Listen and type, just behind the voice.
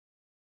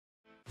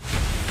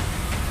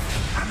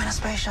I'm in a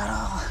space shuttle.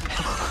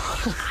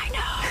 I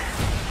know.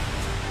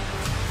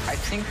 I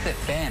think that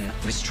Ben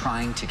was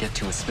trying to get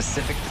to a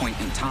specific point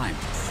in time.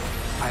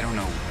 I don't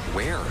know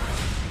where.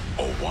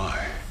 Oh,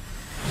 why?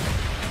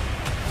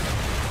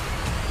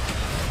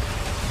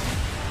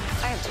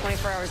 I have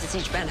 24 hours to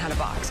teach Ben how to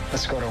box.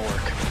 Let's go to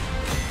work.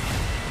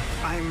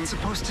 I'm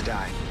supposed to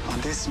die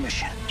on this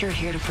mission. You're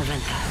here to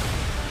prevent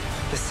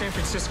that. The San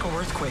Francisco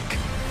earthquake.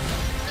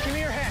 Give me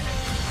your hand.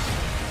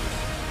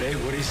 Hey,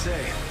 what do you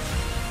say?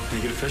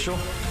 Make it official?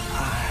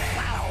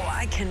 Wow,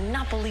 I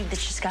cannot believe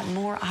this just got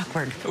more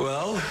awkward.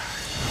 Well,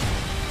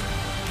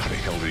 how the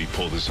hell did he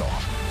pull this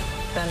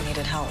off? Ben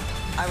needed help.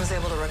 I was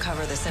able to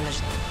recover this image.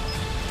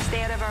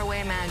 Stay out of our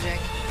way, Magic.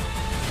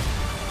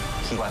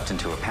 He leapt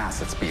into a past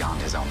that's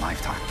beyond his own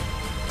lifetime.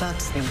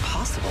 That's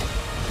impossible.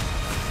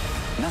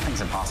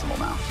 Nothing's impossible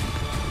now.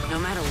 No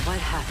matter what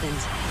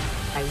happens,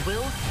 I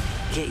will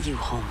get you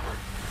home.